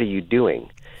 like, what are you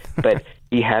doing? But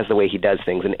he has the way he does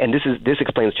things. And this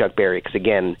explains Chuck Berry, because,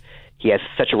 again, he has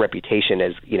such a reputation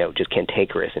as, just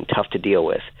cantankerous and tough to deal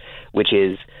with, which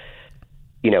is,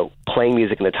 playing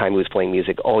music in the time he was playing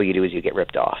music, all you do is you get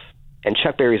ripped off. And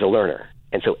Chuck Berry's a learner.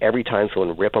 And so every time someone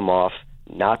would rip him off,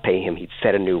 not pay him, he'd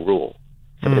set a new rule.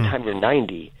 So by the time you're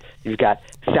 90, you've got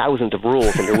thousands of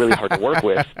rules, and they're really hard to work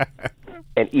with,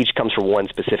 and each comes from one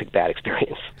specific bad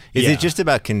experience. Is it just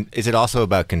about? Is it also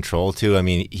about control too? I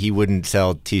mean, he wouldn't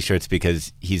sell T-shirts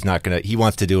because he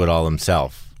wants to do it all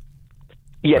himself.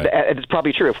 Yeah, it's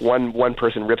probably true if one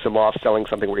person rips him off selling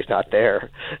something where he's not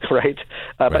there, right?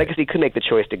 But I guess he could make the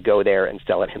choice to go there and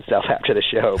sell it himself after the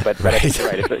show. But I think you're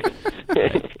right.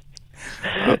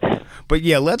 But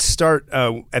yeah, let's start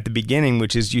at the beginning,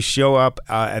 which is you show up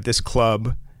at this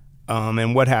club,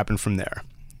 and what happened from there?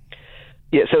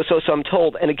 Yeah, so I'm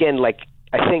told, and again, like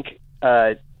I think,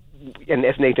 and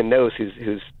as Nathan knows,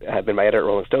 who's been my editor at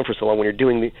Rolling Stone for so long, when you're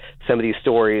doing some of these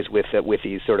stories with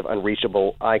these sort of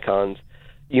unreachable icons,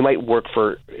 you might work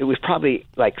for, it was probably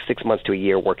like 6 months to a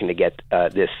year working to get a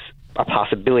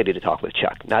possibility to talk with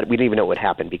Chuck. We didn't even know what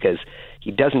happened because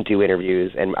he doesn't do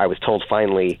interviews, and I was told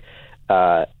finally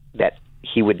that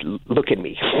he would look at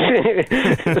me.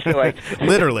 So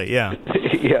literally, yeah.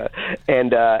 Yeah,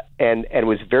 and it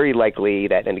was very likely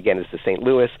that, and again, it's the St.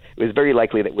 Louis, it was very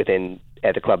likely that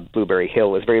at the club Blueberry Hill,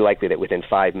 it was very likely that within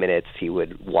 5 minutes he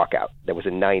would walk out. There was a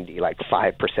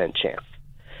 5% chance.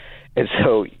 And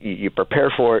so you prepare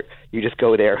for it. You just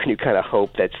go there and you kind of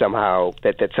hope that somehow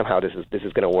this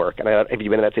is going to work. And have you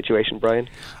been in that situation, Brian?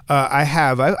 I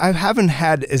have. I haven't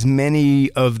had as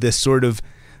many of this sort of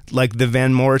like the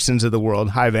Van Morrisons of the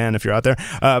world. Hi, Van, if you're out there.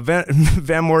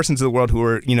 Van Morrisons of the world who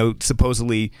are,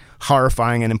 supposedly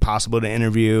horrifying and impossible to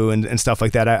interview and stuff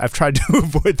like that. I've tried to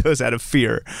avoid those out of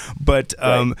fear. But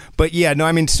yeah, no,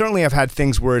 I mean, certainly I've had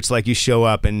things where it's like you show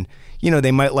up and,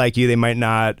 they might like you, they might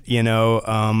not, if,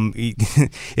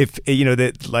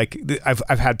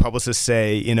 I've had publicists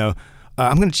say,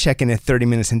 I'm going to check in at 30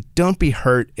 minutes and don't be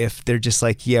hurt if they're just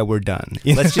like, yeah, we're done.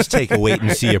 Let's just take a wait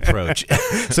and see approach.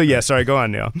 So yeah, sorry, go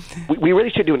on, Neil. We really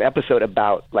should do an episode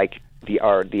about like the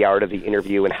art of the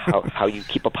interview and how you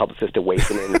keep a publicist away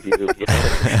from an interview.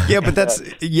 Yeah, but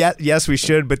yes, we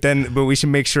should, but we should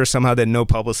make sure somehow that no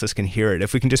publicist can hear it.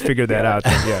 If we can just figure that out,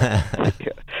 then yeah.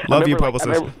 Love you,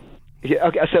 publicist. Yeah,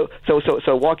 okay,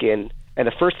 so walk in, and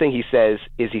the first thing he says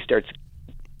is he starts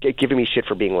giving me shit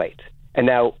for being late. And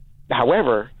now,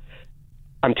 however,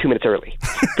 I'm 2 minutes early.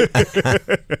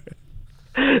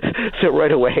 So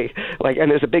right away, and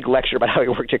there's a big lecture about how he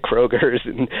worked at Kroger's,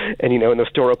 and when the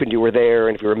store opened, you were there,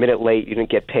 and if you were a minute late, you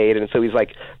didn't get paid. And so he's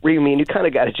like, what do you mean? You kind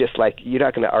of got to just you're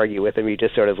not going to argue with him. You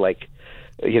just sort of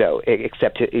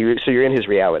accept it. So you're in his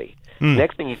reality.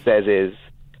 Next thing he says is,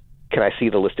 can I see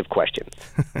the list of questions?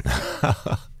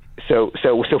 So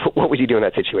what would you do in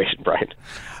that situation, Brian?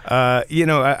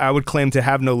 I would claim to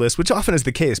have no list, which often is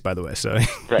the case, by the way. So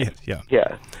right, yeah.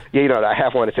 I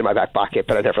have one. It's in my back pocket,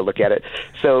 but I never look at it.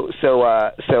 So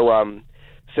I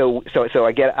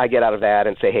get out of that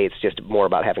and say, hey, it's just more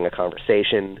about having a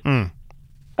conversation.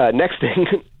 Next thing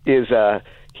is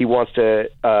he wants to,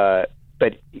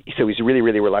 so he's really,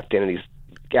 really reluctant, and he's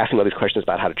asking all these questions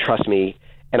about how to trust me.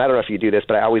 And I don't know if you do this,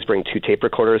 but I always bring 2 tape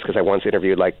recorders because I once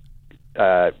interviewed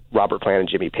Robert Plant and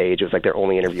Jimmy Page. It was like their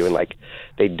only interview, and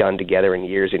they'd done together in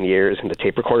years and years, and the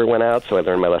tape recorder went out, so I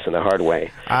learned my lesson the hard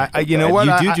way. You know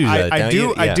what? You do that, don't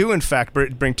you? I do in fact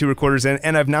bring 2 recorders,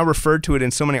 and I've now referred to it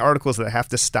in so many articles that I have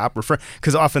to stop referring,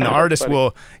 because often the artist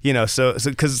will,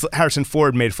 because Harrison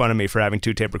Ford made fun of me for having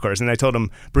 2 tape recorders, and I told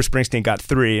him Bruce Springsteen got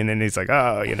 3, and then he's like,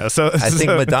 so. I think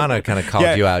Madonna kind of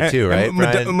called you out too, right?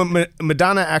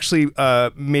 Madonna actually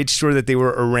made sure that they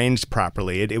were arranged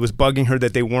properly. It was bugging her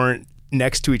that they weren't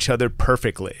next to each other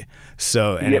perfectly.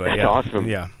 So anyway, that's awesome.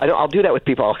 Yeah, I'll do that with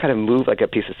people. I'll kind of move like a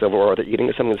piece of silverware, or they're eating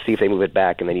something to see if they move it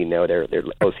back, and then their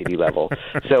OCD level.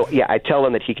 So yeah, I tell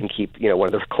them that he can keep one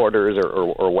of the recorders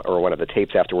or one of the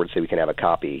tapes afterwards, so we can have a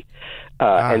copy.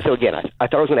 And so again, I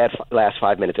thought I was going to last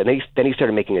 5 minutes, and then he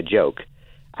started making a joke.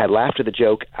 I laughed at the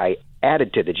joke. I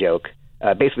added to the joke,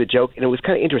 basically the joke, and it was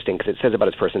kind of interesting because it says about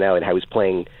his personality and how he was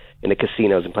playing in the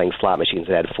casinos and playing slot machines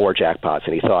that had 4 jackpots,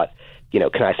 and he thought,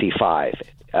 can I see 5?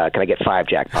 Can I get 5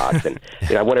 jackpots? And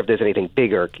I wonder if there's anything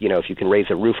bigger. If you can raise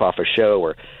the roof off a show,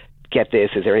 or get this.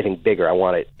 Is there anything bigger? I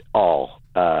want it all.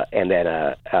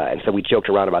 And so we joked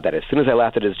around about that. As soon as I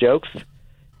laughed at his jokes,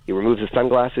 he removes his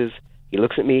sunglasses. He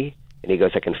looks at me and he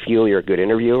goes, "I can feel you're a good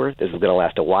interviewer. This is going to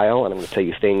last a while, and I'm going to tell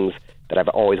you things that I've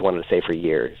always wanted to say for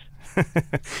years."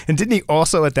 And didn't he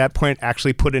also at that point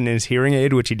actually put in his hearing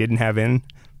aid, which he didn't have in?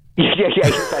 Yeah. He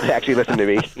tried to actually listen to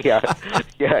me. Yeah. So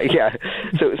yeah,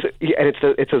 and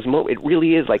it's those moments. It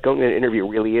really is like going to an interview.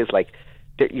 Really is like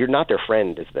you're not their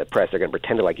friend as the press. They're going to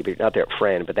pretend to like you, but you're not their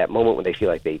friend. But that moment when they feel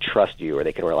like they trust you or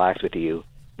they can relax with you,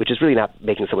 which is really not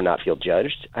making someone not feel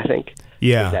judged, I think.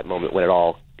 Yeah. Is that moment when it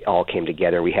all came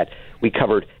together. We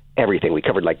covered everything. We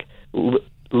covered like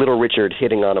Little Richard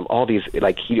hitting on him. All these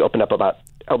like he opened up about.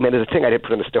 Oh man, there's a thing I didn't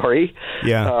put in the story.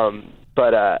 Yeah.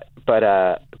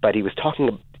 But he was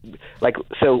talking. Like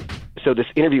so this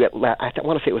interview I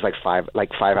want to say it was like 5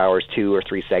 hours, 2 or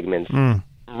 3 segments,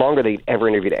 longer than he'd ever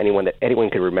interviewed anyone that anyone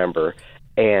could remember.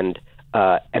 and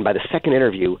by the second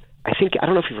interview, I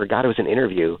don't know if he forgot it was an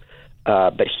interview,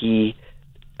 but he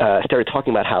started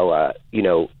talking about how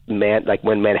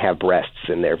when men have breasts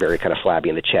and they're very kind of flabby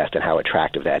in the chest, and how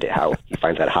attractive that is, how he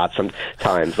finds that hot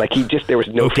sometimes. Like there was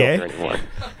no filter anymore.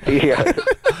 Yeah.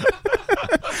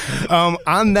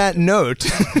 On that note,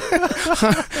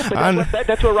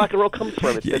 that's where rock and roll comes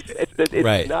from. It's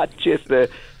right. Not just the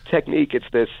technique, it's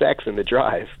the sex and the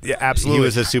drive. Yeah, absolutely. He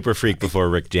was a super freak before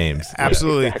Rick James.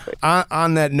 Absolutely. Yeah, exactly.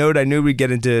 On that note, I knew we'd get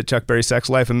into Chuck Berry's sex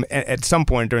life at some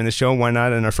point during the show. Why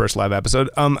not in our first live episode?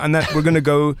 On that, we're going to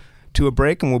go to a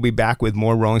break, and we'll be back with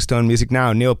more Rolling Stone music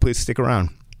now. Neil, please stick around.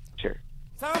 Sure.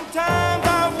 Sometimes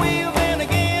I will, then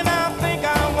again I think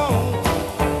I won't.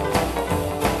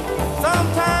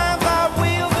 Sometimes I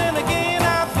will, then again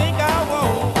I think I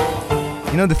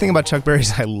won't. You know, the thing about Chuck Berry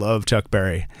is I love Chuck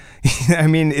Berry. I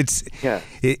mean, it's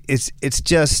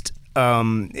just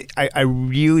I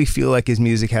really feel like his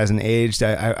music hasn't aged.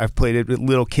 I've played it with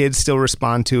little kids, still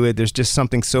respond to it. There's just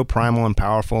something so primal and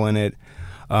powerful in it.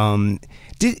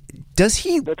 Does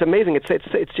he? It's amazing.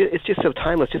 It's just so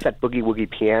timeless. Just that boogie woogie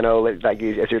piano, like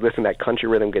as you're listening to that country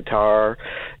rhythm guitar,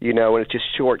 and it's just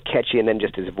short, catchy, and then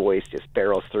just his voice just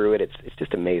barrels through it. It's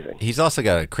just amazing. He's also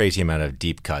got a crazy amount of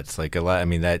deep cuts. Like a lot. I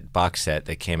mean, that box set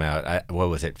that came out, what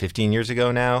was it, 15 years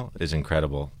ago now, is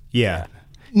incredible. Yeah.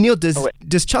 Neil,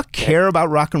 does Chuck care about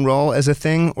rock and roll as a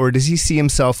thing, or does he see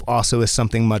himself also as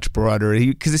something much broader?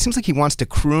 Because it seems like he wants to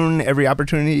croon every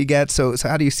opportunity he gets. So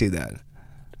how do you see that?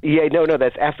 Yeah, no,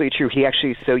 that's absolutely true. He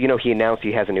actually, he announced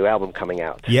he has a new album coming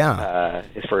out. Yeah,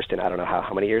 his first in I don't know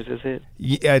how many years is it?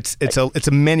 Yeah, it's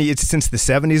since the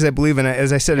 70s, I believe, and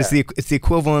as I said, it's the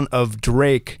equivalent of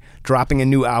Drake dropping a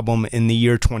new album in the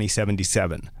year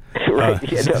 2077. Right.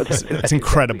 It's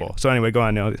incredible. So anyway, go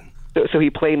on, Neil. So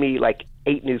he played me like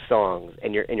 8 new songs,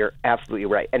 and you're absolutely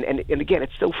right. And again,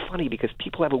 it's so funny because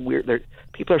people have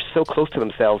people are so close to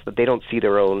themselves that they don't see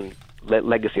their own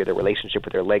legacy or their relationship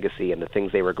with their legacy, and the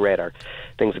things they regret are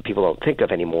things that people don't think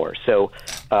of anymore. So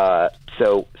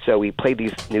we played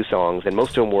these new songs, and most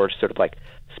of them were sort of like,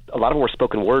 a lot of them were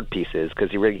spoken word pieces, because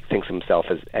he really thinks of himself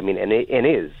as,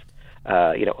 is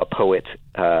a poet,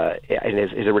 and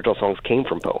his original songs came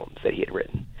from poems that he had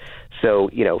written. So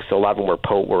a lot of them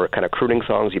were kind of crooning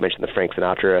songs. You mentioned the Frank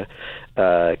Sinatra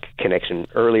connection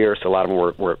earlier. So a lot of them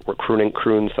were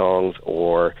croon songs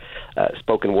or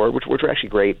spoken word, which were actually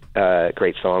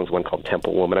great songs. One called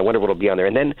Temple Woman. I wonder what'll be on there.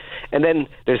 And then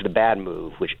there's the bad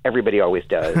move, which everybody always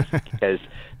does, because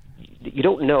you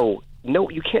don't know. No,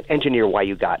 you can't engineer why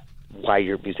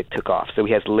your music took off. So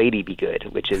he has Lady Be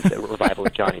Good, which is a revival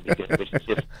of Johnny Be Good, which is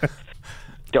just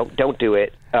don't do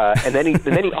it. And then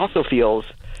he also feels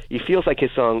like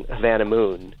his song Havana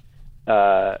Moon,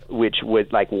 which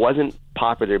wasn't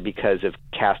popular because of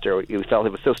Castro. He felt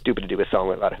it was so stupid to do a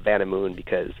song about Havana Moon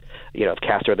because of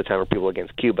Castro at the time were people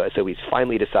against Cuba. So he's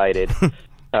finally decided,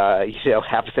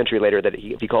 half a century later, that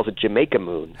if he calls it Jamaica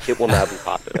Moon, it will now be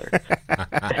popular.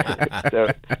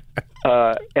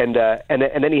 And then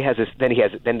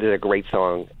there's a great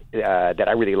song that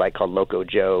I really like called Loco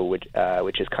Joe,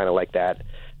 which is kind of like that,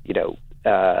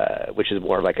 which is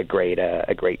more of like a great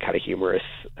kind of humorous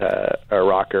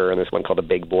rocker. And there's one called The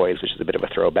Big Boys, which is a bit of a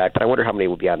throwback. But I wonder how many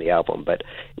will be on the album. But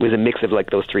it was a mix of like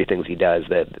those 3 things he does: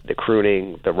 the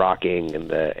crooning, the rocking, and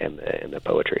the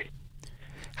poetry.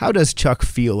 How does Chuck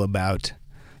feel about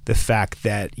the fact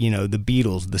that the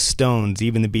Beatles, the Stones,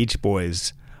 even the Beach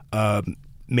Boys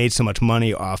made so much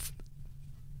money off,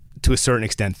 to a certain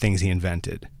extent, things he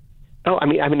invented? Oh, I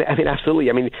mean, absolutely.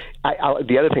 I mean,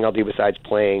 the other thing I'll do besides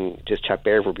playing just Chuck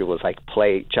Berry for people is like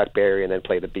play Chuck Berry and then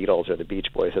play the Beatles or the Beach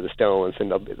Boys or the Stones,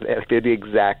 and they're the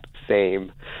exact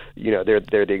same.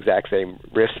 They're the exact same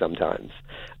riffs sometimes.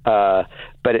 But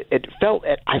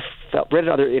I read in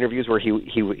other interviews where he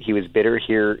was bitter.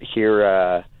 Here,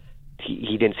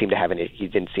 he didn't seem to have an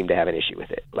issue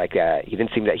with it. Like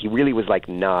he really was like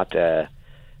not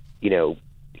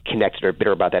connected or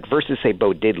bitter about that, versus say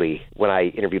Bo Diddley. When I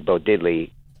interviewed Bo Diddley,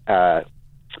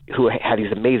 who had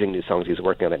these amazing new songs he was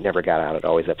working on that never got out, it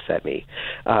always upset me.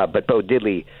 But Bo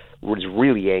Diddley was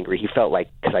really angry. He felt like,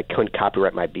 because I couldn't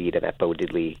copyright my beat, and that Bo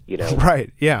Diddley,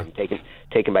 right, yeah,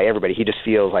 taken by everybody. He just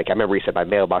feels like, I remember he said my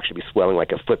mailbox should be swelling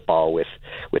like a football with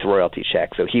royalty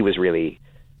checks. So he was really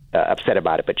upset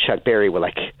about it. But Chuck Berry were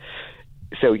like,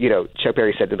 Chuck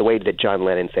Berry said that the way that John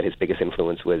Lennon said his biggest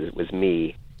influence was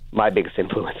me. My biggest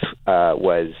influence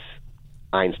was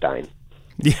Einstein.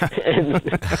 Yeah,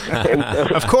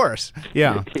 of course.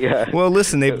 Yeah. Yeah. Well,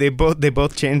 listen, they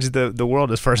both changed the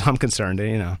world as far as I'm concerned.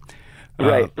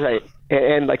 Right.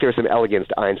 And like there was some elegance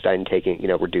to Einstein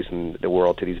reducing the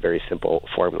world to these very simple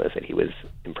formulas that he was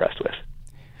impressed with.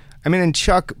 I mean, and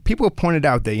Chuck, people have pointed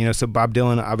out that, so Bob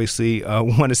Dylan obviously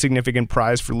won a significant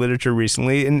prize for literature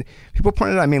recently, and people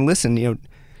pointed out, I mean, listen,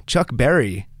 Chuck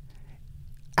Berry,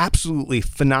 absolutely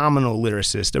phenomenal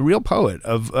lyricist, a real poet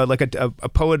of a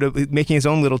poet of making his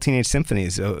own little teenage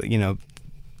symphonies. The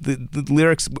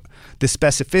lyrics, the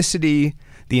specificity,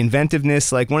 the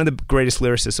inventiveness, like one of the greatest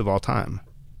lyricists of all time.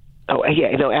 Oh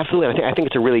yeah, no, absolutely. I think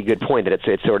it's a really good point that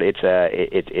it's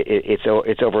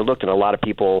overlooked, and a lot of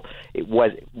people. It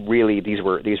was really these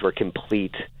were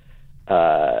complete,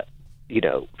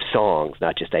 songs,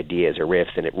 not just ideas or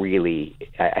riffs, and it really,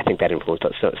 I think that influenced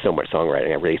so much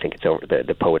songwriting. I really think it's over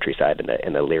the poetry side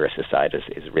and the lyricist side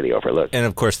is really overlooked. And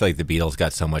of course, like the Beatles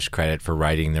got so much credit for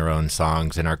writing their own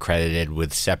songs and are credited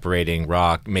with separating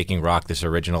rock, making rock this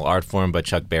original art form. But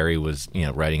Chuck Berry was,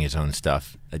 writing his own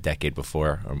stuff a decade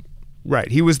before.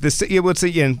 Right. He was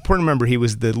important to remember, he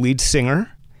was the lead singer,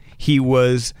 he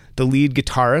was the lead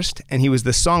guitarist, and he was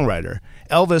the songwriter.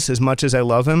 Elvis, as much as I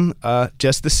love him,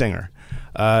 just the singer.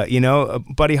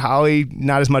 Buddy Holly,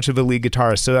 not as much of a lead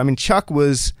guitarist. So, I mean, Chuck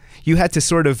was, you had to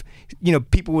sort of,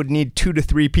 people would need 2 to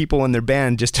 3 people in their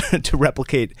band just to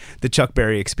replicate the Chuck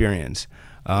Berry experience.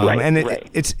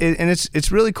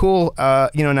 It's really cool,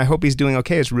 and I hope he's doing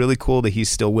okay. It's really cool that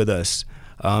he's still with us.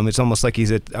 It's almost like he's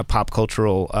a pop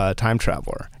cultural time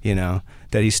traveler,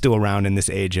 that he's still around in this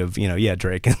age of,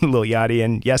 Drake and Lil Yachty,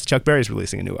 and yes, Chuck Berry's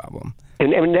releasing a new album.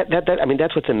 And I mean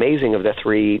that's what's amazing of the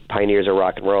 3 pioneers of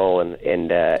rock and roll, and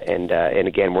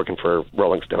again, working for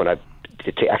Rolling Stone,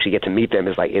 to actually get to meet them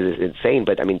is insane.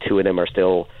 But I mean, 2 of them are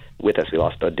still with us. We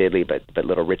lost Bo Diddley, but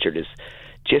Little Richard is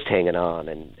just hanging on,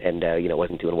 and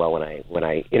wasn't doing well when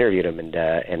I interviewed him,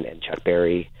 and Chuck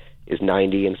Berry is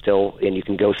 90 and you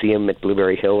can go see him at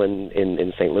Blueberry Hill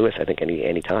in St. Louis, I think,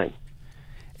 any time.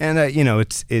 And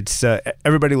it's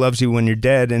everybody loves you when you're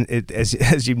dead, and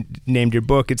as you named your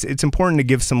book, it's important to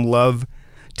give some love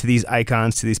to these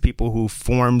icons, to these people who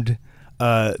formed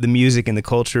the music and the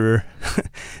culture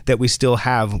that we still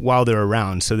have while they're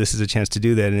around. So this is a chance to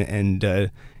do that,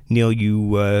 and Neil, you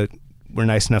were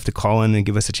nice enough to call in and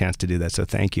give us a chance to do that. So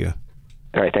thank you.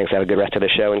 All right, thanks. Have a good rest of the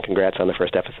show, and congrats on the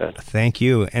first episode. Thank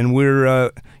you. And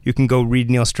you can go read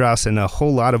Neil Strauss and a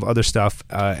whole lot of other stuff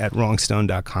at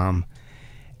rollingstone.com.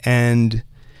 And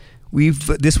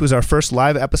this was our first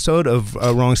live episode of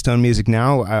Rolling Stone Music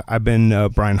Now. I've been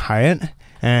Brian Hyatt,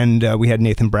 and we had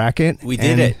Nathan Brackett. We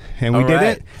did it. And we did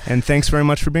it. And thanks very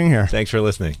much for being here. Thanks for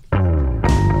listening.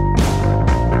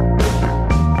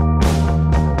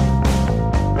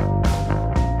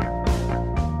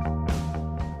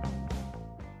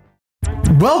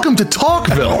 Welcome to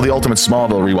Talkville, the ultimate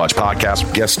Smallville rewatch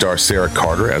podcast. Guest star Sarah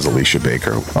Carter as Alicia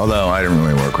Baker, although I didn't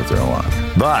really work with her a lot.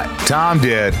 But Tom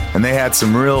did, and they had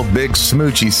some real big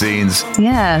smoochy scenes.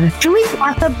 Yeah. Can we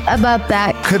talk about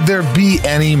that? Could there be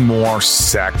any more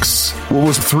sex? What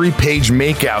was a 3-page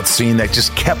makeout scene that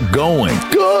just kept going?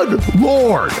 Good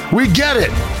Lord, we get it.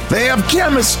 They have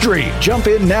chemistry. Jump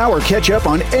in now or catch up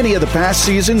on any of the past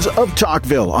seasons of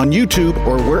Talkville on YouTube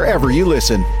or wherever you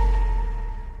listen.